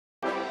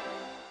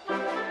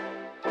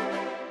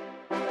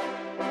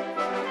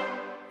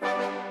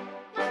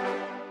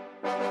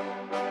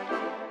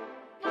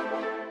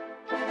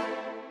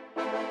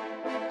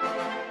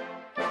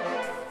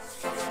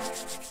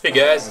Hey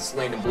guys, it's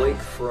Landon Blake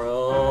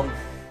from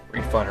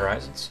Redefine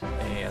Horizons,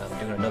 and I'm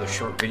doing another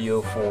short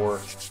video for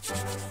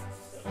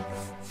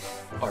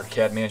our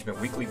CAD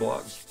Management Weekly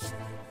blog,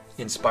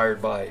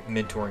 inspired by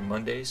Mentoring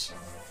Mondays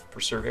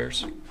for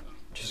surveyors,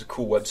 which is a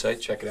cool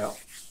website. Check it out.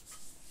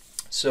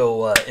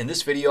 So in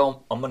this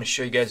video, I'm going to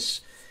show you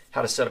guys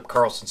how to set up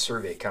Calrson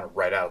Survey kind of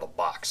right out of the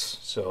box.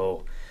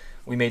 So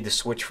we made the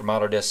switch from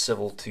Autodesk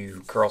Civil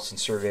to Calrson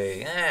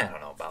Survey, I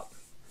don't know, about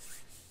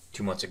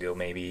 2 months ago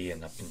maybe,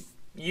 and I've been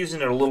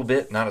using it a little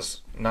bit, not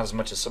as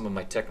much as some of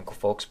my technical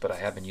folks, but I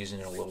have been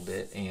using it a little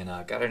bit, and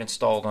got it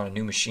installed on a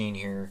new machine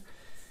here,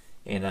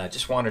 and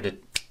just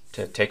wanted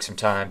to take some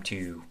time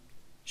to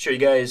show you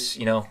guys,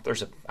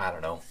 there's I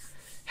don't know,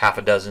 half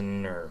a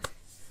dozen or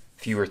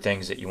fewer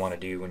things that you want to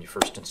do when you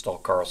first install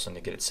Calrson to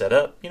get it set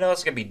up.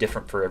 It's going to be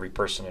different for every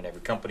person and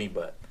every company,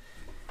 but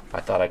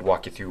I thought I'd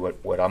walk you through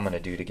what I'm going to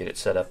do to get it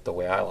set up the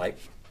way I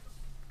like.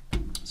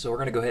 So we're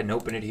going to go ahead and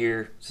open it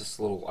here. It's this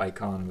little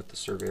icon with the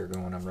surveyor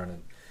going. I'm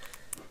running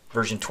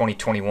version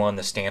 2021,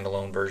 the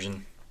standalone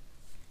version.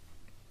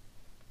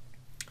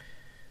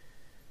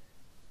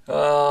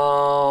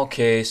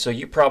 Okay, so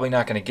you're probably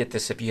not going to get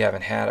this if you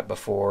haven't had it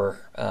before.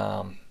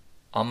 I'm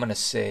going to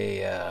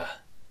say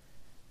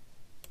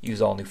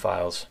use all new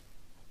files.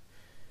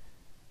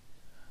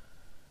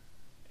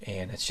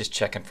 And it's just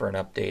checking for an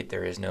update.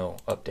 There is no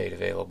update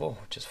available,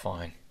 which is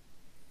fine.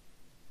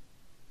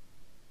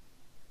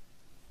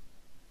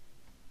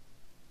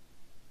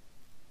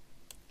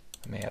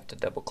 I may have to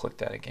double click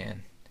that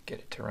again. Get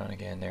it to run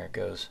again. There it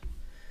goes.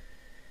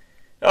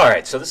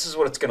 Alright, so this is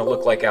what it's going to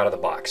look like out of the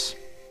box.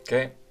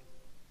 Okay.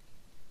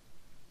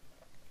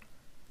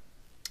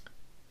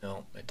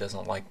 No, it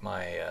doesn't like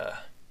my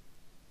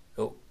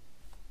oh.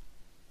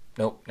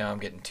 Nope, now I'm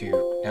getting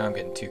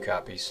two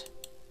copies.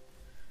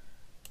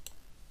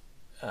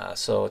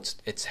 So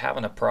it's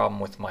having a problem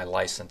with my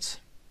license.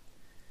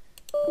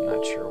 I'm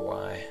not sure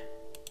why.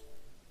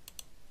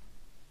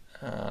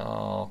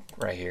 Oh,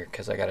 right here,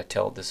 because I got to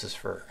tell it this is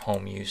for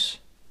home use.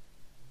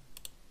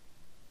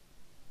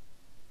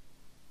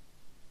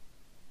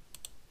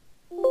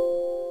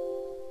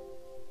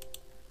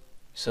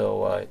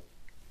 So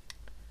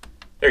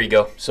there you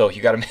go. So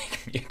you got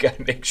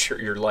to make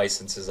sure your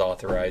license is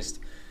authorized.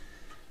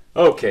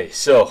 Okay,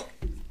 so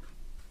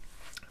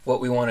what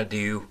we want to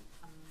do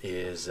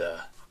is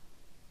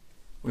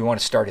we want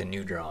to start a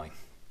new drawing.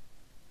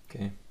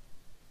 Okay.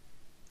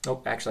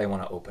 Oh, actually, I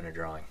want to open a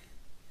drawing.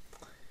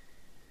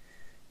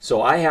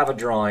 So I have a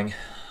drawing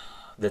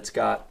that's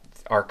got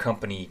our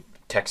company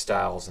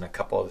textiles and a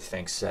couple other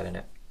things set in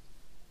it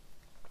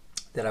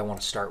that I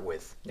want to start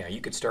with. Now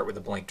you could start with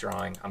a blank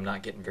drawing. I'm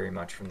not getting very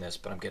much from this,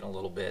 but I'm getting a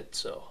little bit,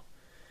 so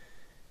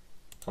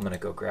I'm going to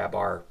go grab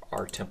our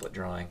template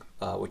drawing,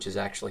 which is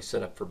actually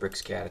set up for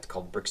BricsCAD. It's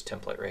called Bricks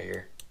Template right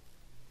here.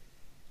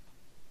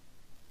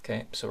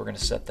 Okay, so we're going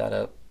to set that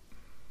up.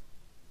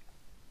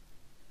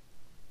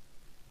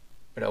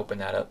 I'm going to open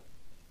that up.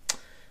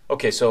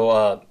 Okay,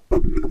 so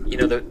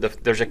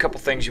there's a couple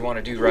things you want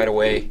to do right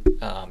away.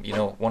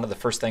 One of the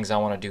first things I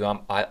want to do,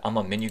 I'm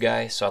a menu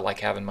guy, so I like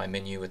having my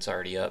menu. It's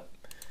already up.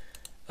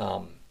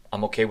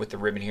 I'm okay with the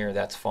ribbon here.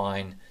 That's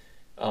fine.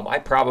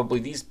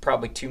 These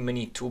probably too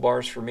many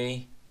toolbars for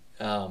me.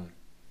 So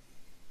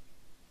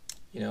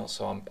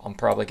I'm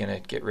probably gonna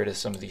get rid of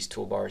some of these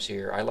toolbars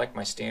here. I like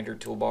my standard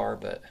toolbar,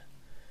 but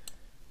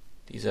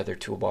these other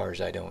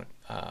toolbars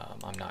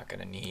I'm not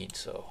gonna need.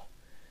 So,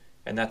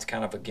 and that's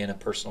kind of again a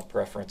personal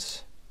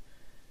preference.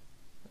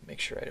 Make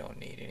sure I don't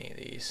need any of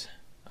these.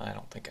 I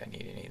don't think I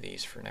need any of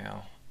these for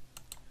now.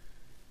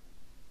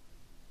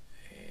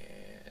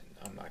 And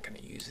I'm not going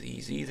to use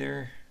these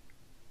either.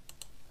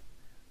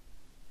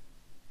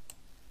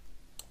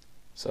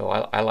 So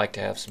I like to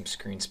have some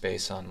screen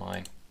space on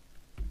mine.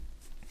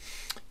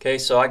 Okay,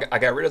 so I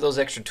got rid of those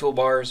extra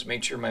toolbars,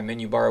 made sure my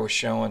menu bar was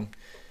showing.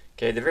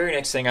 Okay, the very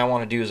next thing I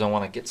want to do is I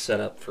want to get set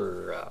up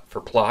for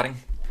plotting.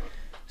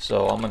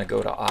 So I'm going to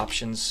go to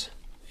Options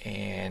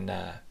and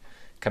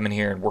come in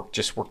here and work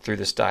through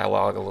this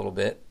dialog a little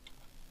bit.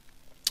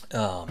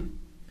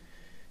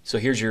 So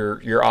here's your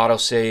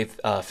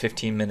autosave.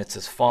 15 minutes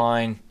is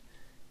fine.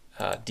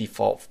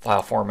 Default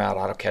file format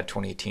AutoCAD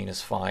 2018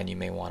 is fine. You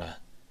may want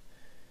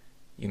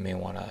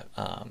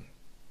to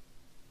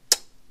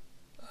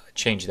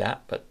change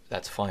that, but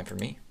that's fine for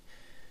me.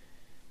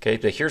 Okay,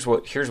 but here's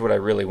what I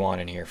really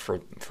want in here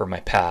for my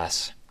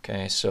pass.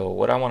 Okay, so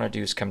what I want to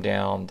do is come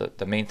down.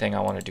 The main thing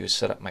I want to do is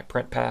set up my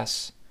print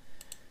pass.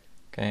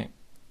 Okay.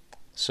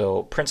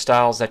 So print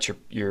styles, that's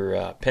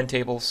your pen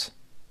tables.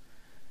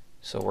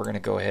 So we're going to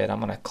go ahead, I'm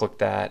going to click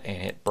that and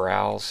hit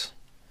browse.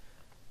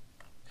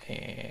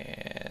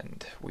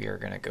 And we are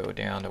going to go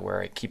down to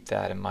where I keep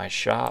that in my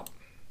shop.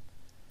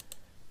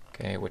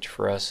 Okay, which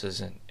for us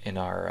is in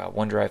our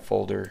OneDrive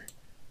folder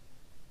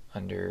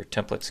under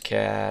templates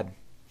CAD.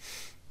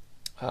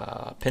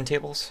 Pen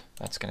tables,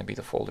 that's going to be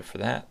the folder for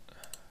that.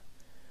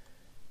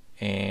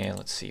 And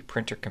let's see,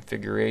 printer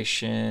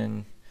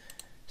configuration.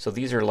 So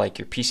these are like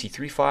your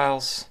PC3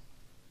 files.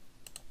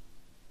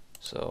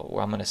 So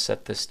I'm going to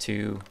set this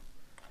to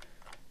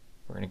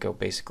We're going to go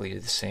basically to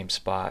the same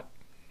spot.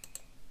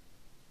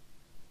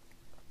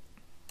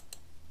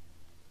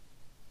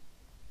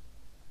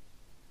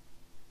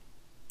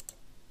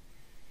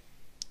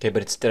 Okay,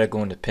 but instead of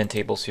going to pin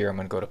tables here, I'm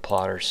going to go to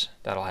plotters.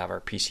 That'll have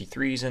our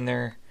PC3s in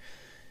there.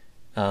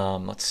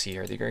 Let's see,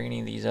 are there any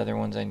of these other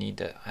ones I need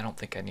to... I don't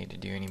think I need to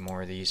do any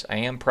more of these. I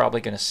am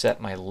probably going to set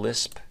my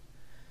Lisp.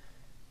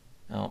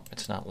 Oh,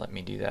 it's not letting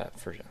me do that.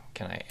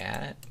 Can I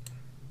add it?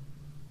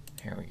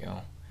 Here we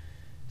go.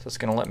 So it's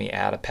going to let me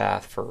add a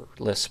path for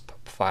Lisp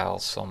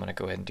files, so I'm going to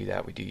go ahead and do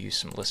that. We do use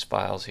some Lisp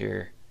files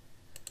here.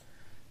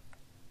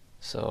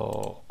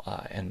 So,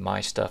 and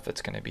my stuff,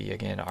 it's going to be,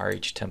 again,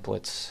 RH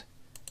templates,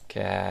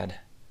 CAD,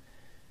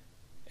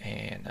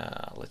 and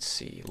let's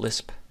see,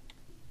 Lisp.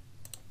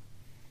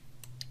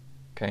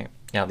 Okay.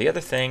 Now the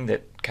other thing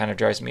that kind of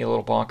drives me a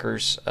little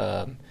bonkers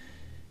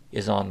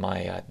is on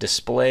my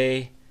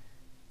display,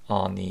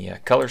 on the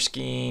color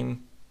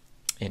scheme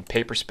in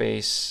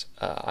Paperspace.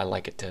 I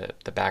like it to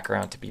the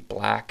background to be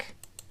black,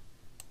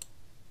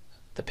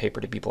 the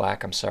paper to be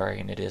black. I'm sorry,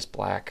 and it is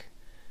black.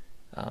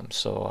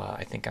 So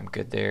I think I'm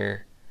good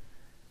there.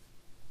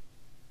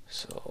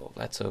 So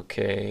that's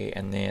okay.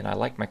 And then I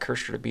like my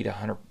cursor to be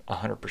to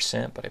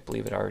 100%, but I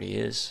believe it already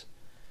is.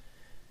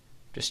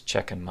 Just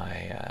checking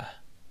my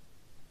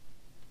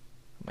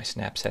my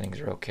snap settings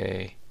are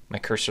okay. My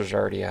cursor's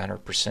already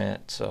 100%,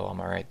 so I'm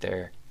all right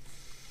there.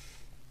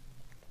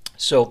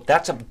 So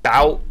that's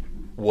about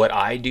what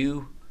I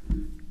do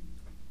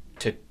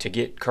to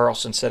get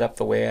Calrson set up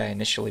the way I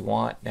initially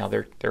want. Now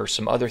there are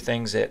some other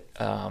things that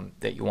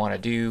that you want to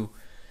do.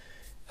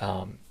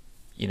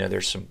 You know,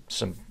 there's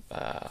some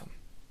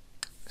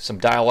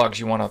dialogues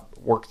you want to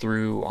work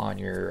through on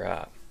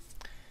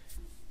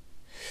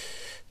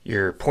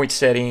your point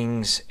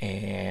settings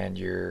and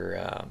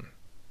your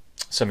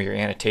some of your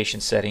annotation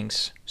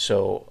settings.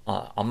 So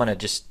I'm gonna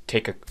just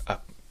take a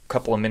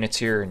couple of minutes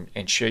here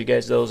and show you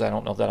guys those. I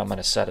don't know that I'm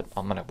gonna set it.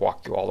 I'm gonna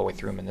walk through all the way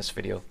through them in this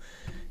video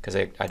because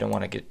I don't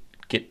want to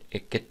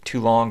get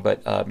too long.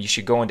 But you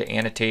should go into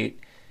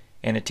annotate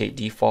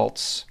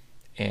defaults,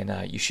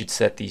 and you should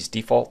set these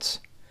defaults.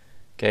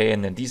 Okay,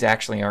 and then these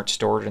actually aren't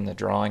stored in the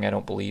drawing, I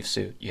don't believe,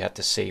 so you have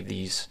to save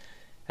these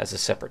as a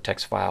separate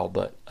text file.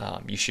 But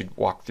you should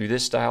walk through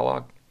this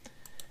dialog,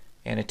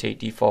 annotate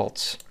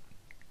defaults,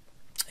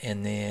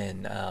 and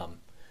then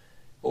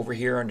over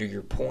here under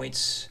your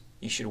points,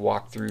 you should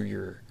walk through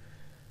your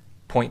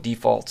point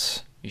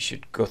defaults. You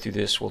should go through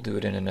this. We'll do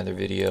it in another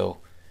video.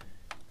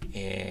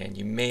 And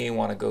you may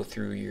want to go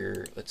through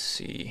your, let's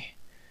see,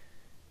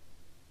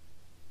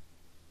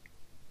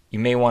 you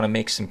may want to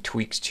make some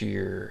tweaks to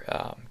your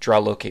draw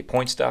locate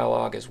points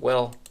dialog as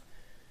well.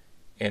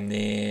 And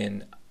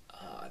then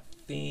I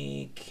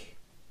think,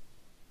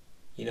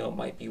 you know, it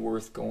might be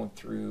worth going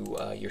through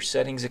your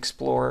settings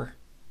explorer.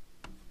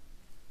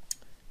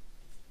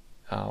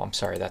 Oh, I'm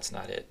sorry, that's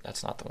not it.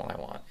 That's not the one I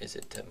want. Is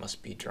it? It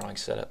must be drawing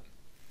setup.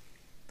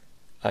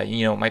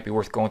 You know, it might be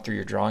worth going through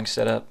your drawing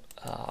setup.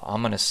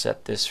 I'm going to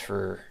set this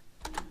for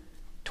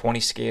 20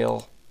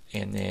 scale,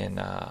 and then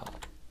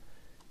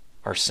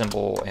our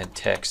symbol and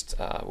text,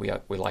 we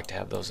like to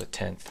have those a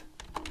 10th.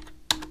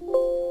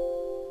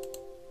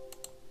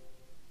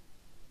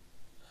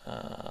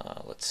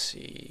 Let's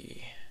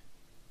see.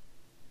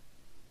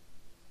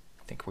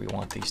 I think we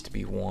want these to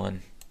be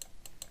 1.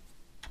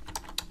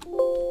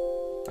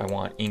 I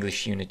want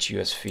English units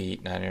US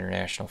feet, not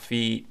international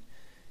feet.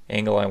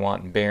 Angle I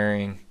want in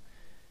bearing.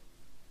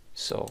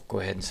 So go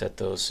ahead and set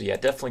those. So yeah,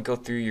 definitely go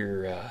through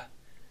your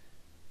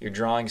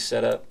drawing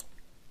setup.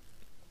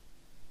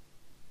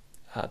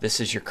 This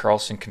is your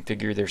Calrson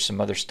configure. There's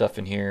some other stuff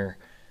in here.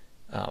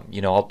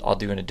 You know, I'll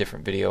do in a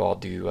different video. I'll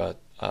do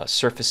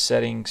surface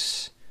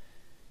settings.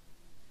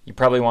 You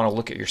probably want to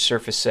look at your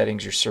surface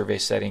settings, your survey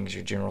settings,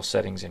 your general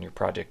settings, and your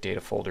project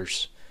data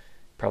folders.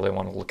 Probably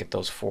want to look at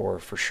those for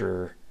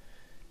sure.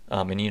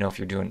 And you know, if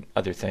you're doing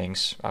other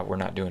things, we're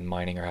not doing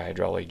mining or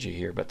hydrology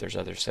here, but there's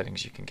other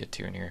settings you can get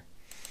to in here.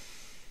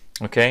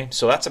 Okay,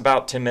 so that's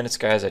about 10 minutes,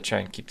 guys. I try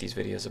and keep these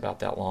videos about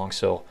that long.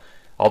 So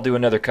I'll do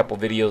another couple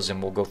videos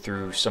and we'll go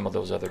through some of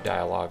those other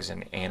dialogues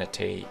and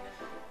annotate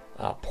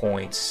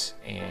points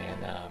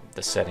and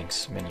the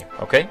settings menu.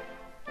 Okay,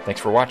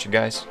 thanks for watching,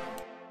 guys.